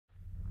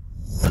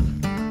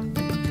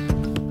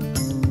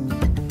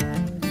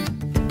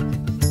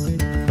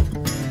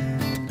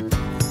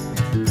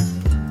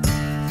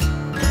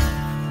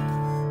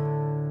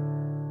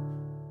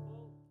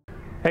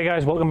Hey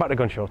guys, welcome back to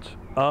Gunshots.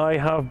 I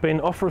have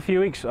been off for a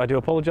few weeks. I do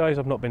apologise,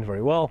 I've not been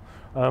very well.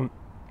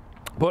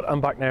 But I'm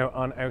back now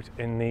and out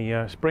in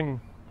the spring,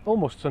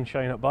 almost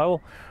sunshine at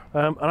Bywell.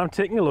 And I'm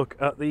taking a look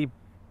at the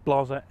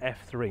Blaser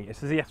F3.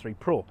 This is the F3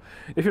 Pro.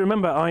 If you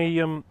remember,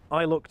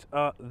 I looked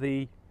at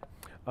the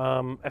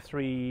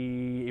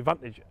F3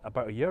 Advantage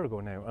about a year ago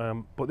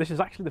now, but this is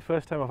actually the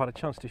first time I've had a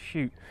chance to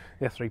shoot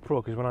the F3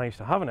 Pro, because when I used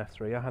to have an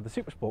F3 I had the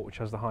Super Sport, which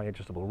has the high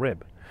adjustable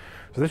rib.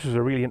 So this was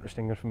a really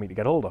interesting one for me to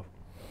get hold of.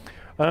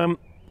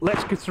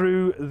 Let's go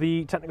through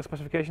the technical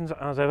specifications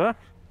as ever.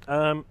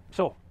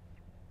 So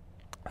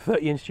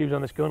 30-inch tubes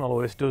on this gun,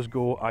 although this does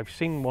go, I've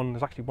seen one,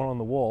 there's actually one on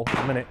the wall at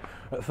the minute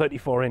at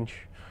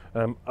 34-inch.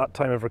 At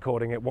time of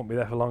recording it won't be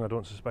there for long, I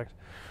don't suspect.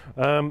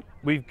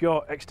 We've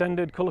got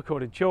extended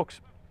colour-coded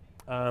chokes,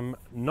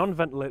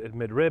 non-ventilated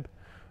mid-rib,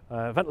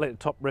 ventilated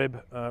top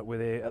rib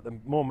with at the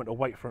moment a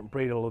white front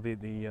bead, although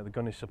the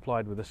gun is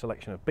supplied with a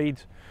selection of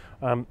beads.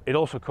 It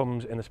also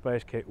comes in the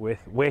space kit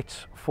with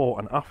weights fore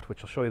and aft,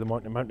 which I'll show you the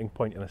mounting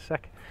point in a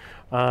sec,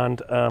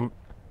 and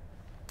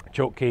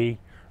choke key,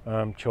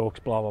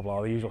 chokes, blah blah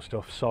blah, the usual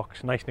stuff,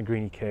 socks, nice and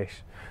greeny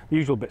case, the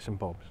usual bits and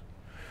bobs.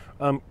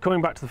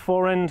 Coming back to the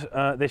fore end,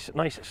 this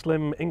nice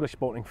slim English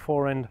sporting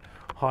fore end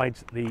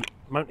hides the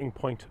mounting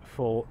point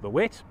for the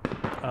weight,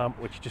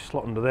 which just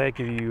slot under there,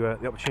 give you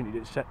the opportunity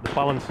to set the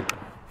balance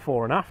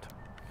fore and aft.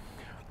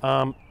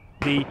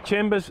 The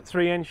chambers,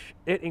 3-inch,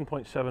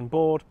 18.7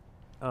 board,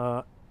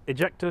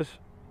 ejectors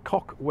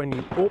cock when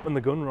you open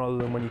the gun rather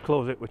than when you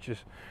close it, which is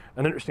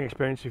an interesting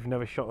experience if you've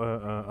never shot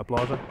a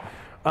Blaser.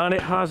 And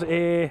it has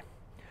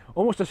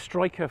almost a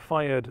striker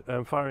fired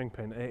firing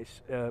pin.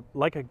 It's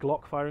like a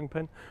Glock firing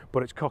pin,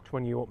 but it's cocked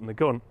when you open the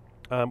gun,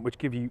 which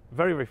give you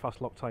very, very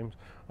fast lock times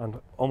and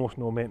almost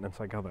no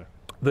maintenance, I gather.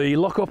 The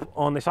lockup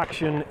on this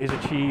action is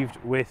achieved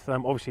with,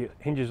 obviously it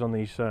hinges on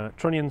these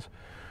trunnions.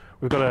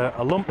 We've got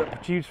a lump that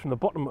protrudes from the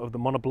bottom of the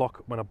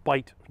monoblock when a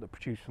bite that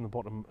protrudes from the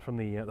bottom of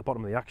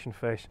the action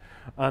face,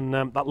 and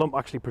that lump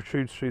actually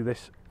protrudes through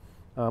this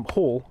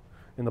hole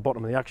in the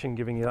bottom of the action,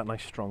 giving you that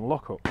nice strong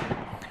lockup.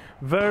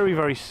 Very,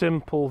 very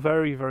simple,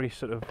 very, very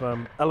sort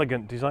of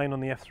elegant design on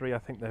the F3. I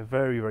think they're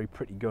very, very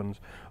pretty guns.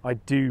 I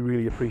do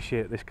really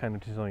appreciate this kind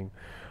of design.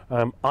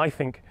 I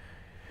think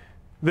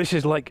this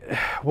is like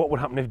what would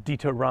happen if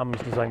Dieter Rams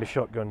designed a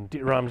shotgun.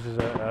 Dieter Rams is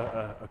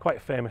a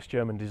quite famous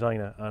German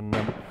designer, and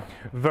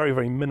very,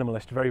 very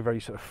minimalist, very, very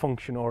sort of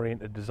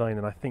function-oriented design,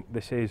 and I think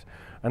this is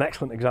an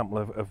excellent example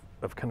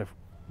of kind of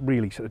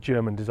really sort of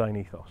German design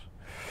ethos.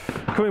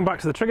 Coming back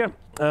to the trigger,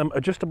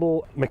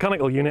 adjustable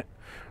mechanical unit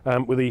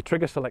with the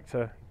trigger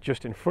selector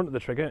just in front of the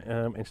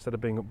trigger instead of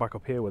being back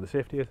up here where the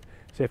safety is.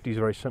 Safety is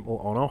very simple,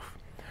 on-off.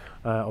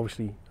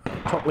 Obviously,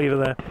 top lever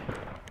there.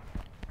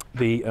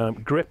 The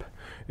grip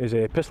is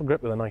a pistol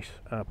grip with a nice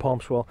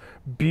palm swell.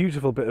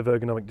 Beautiful bit of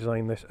ergonomic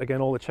design this. Again,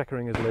 all the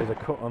checkering is laser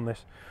cut on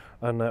this,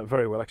 and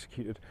very well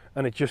executed,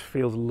 and it just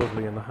feels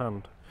lovely in the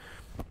hand.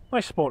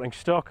 Nice sporting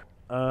stock.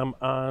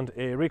 And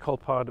a recoil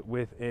pad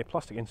with a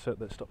plastic insert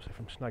that stops it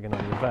from snagging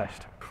on your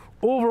vest.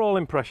 Overall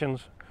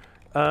impressions,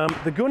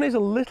 the gun is a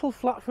little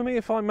flat for me.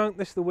 If I mount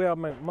this the way I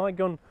mount my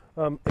gun,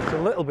 it's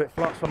a little bit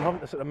flat, so I'm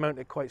having to sort of mount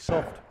it quite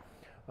soft.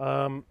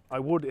 I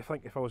would, if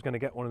I was going to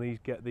get one of these,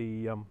 get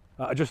the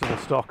adjustable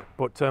stock,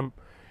 but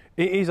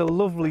it is a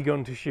lovely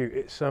gun to shoot.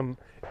 It's 8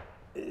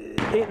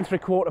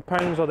 3/4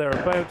 pounds or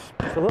thereabouts.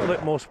 It's a little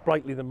bit more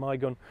sprightly than my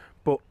gun,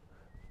 but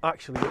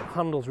actually it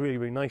handles really,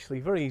 really nicely,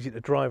 very easy to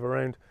drive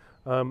around.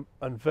 And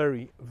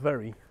very,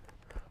 very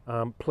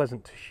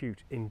pleasant to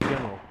shoot in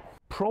general.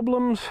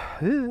 Problems?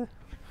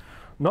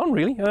 None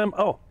really.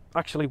 Oh,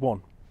 actually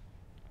one.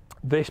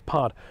 This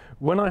pad.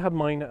 When I had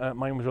mine,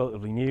 mine was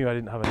relatively new, I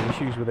didn't have any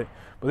issues with it,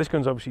 but this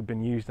gun's obviously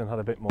been used and had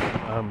a bit more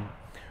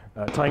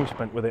time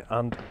spent with it,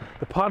 and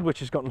the pad, which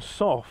has gotten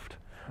soft,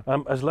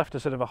 has left a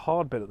sort of a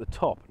hard bit at the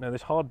top. Now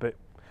this hard bit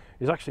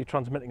is actually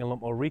transmitting a lot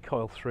more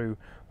recoil through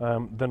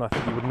than I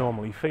think you would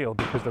normally feel,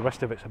 because the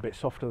rest of it's a bit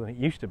softer than it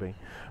used to be,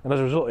 and as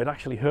a result it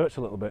actually hurts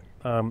a little bit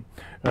in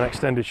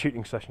extended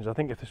shooting sessions. I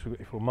think if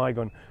it were my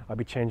gun, I'd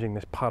be changing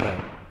this pad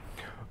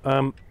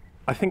out.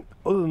 I think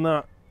other than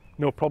that,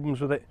 no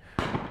problems with it.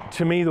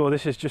 To me though,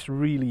 this is just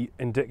really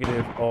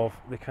indicative of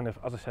the kind of,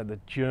 as I said, the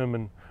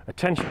German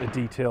attention to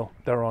detail.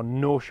 There are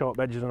no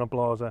sharp edges on a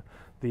Blaser.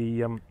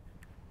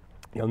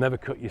 You'll never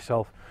cut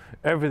yourself.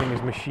 Everything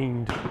is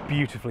machined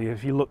beautifully.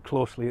 If you look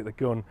closely at the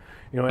gun,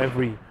 you know,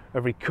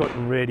 every cut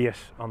and radius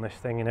on this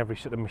thing and every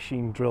sort of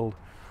machine drilled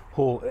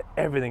hole,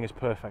 everything is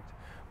perfect.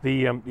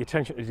 The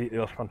attention to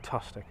detail is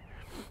fantastic.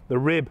 The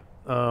rib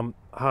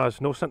has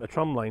no center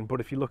tram line, but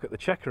if you look at the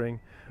checkering,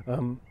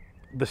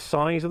 the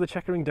size of the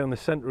checkering down the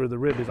center of the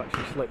rib is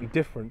actually slightly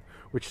different,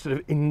 which sort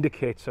of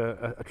indicates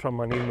a tram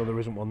line, even though there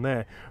isn't one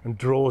there, and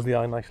draws the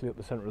eye nicely up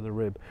the center of the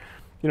rib.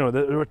 You know,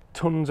 there are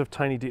tons of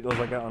tiny details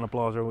like that on a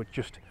Blaser, which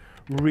just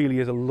really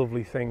is a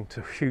lovely thing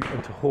to shoot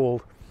and to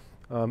hold.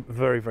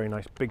 Very, very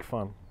nice, big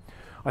fan.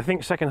 I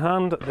think second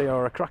hand, they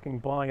are a cracking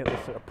buy at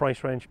this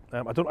price range.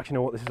 I don't actually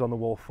know what this is on the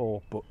wall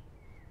for, but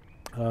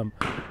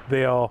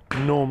they are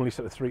normally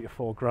sort of 3 to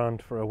 4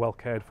 grand for a well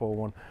cared for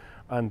one.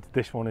 and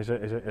this one is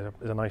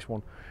a nice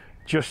one.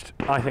 Just,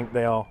 I think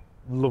they are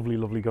lovely,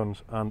 lovely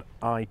guns, and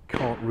I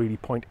can't really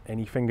point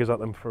any fingers at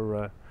them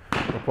for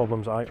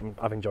problems.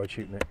 I've enjoyed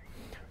shooting it.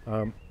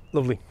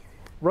 Lovely.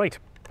 Right,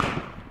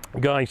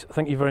 guys,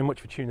 thank you very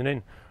much for tuning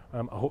in.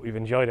 I hope you've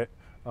enjoyed it.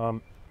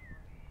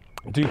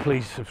 Do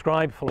please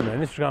subscribe, follow me on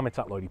Instagram, it's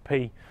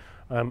 @LloydP.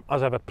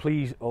 As ever,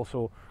 please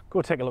also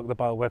go take a look at the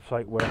Bywell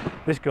website, where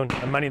this gun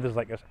and many others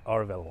like us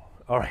are available.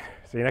 All right,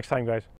 see you next time, guys.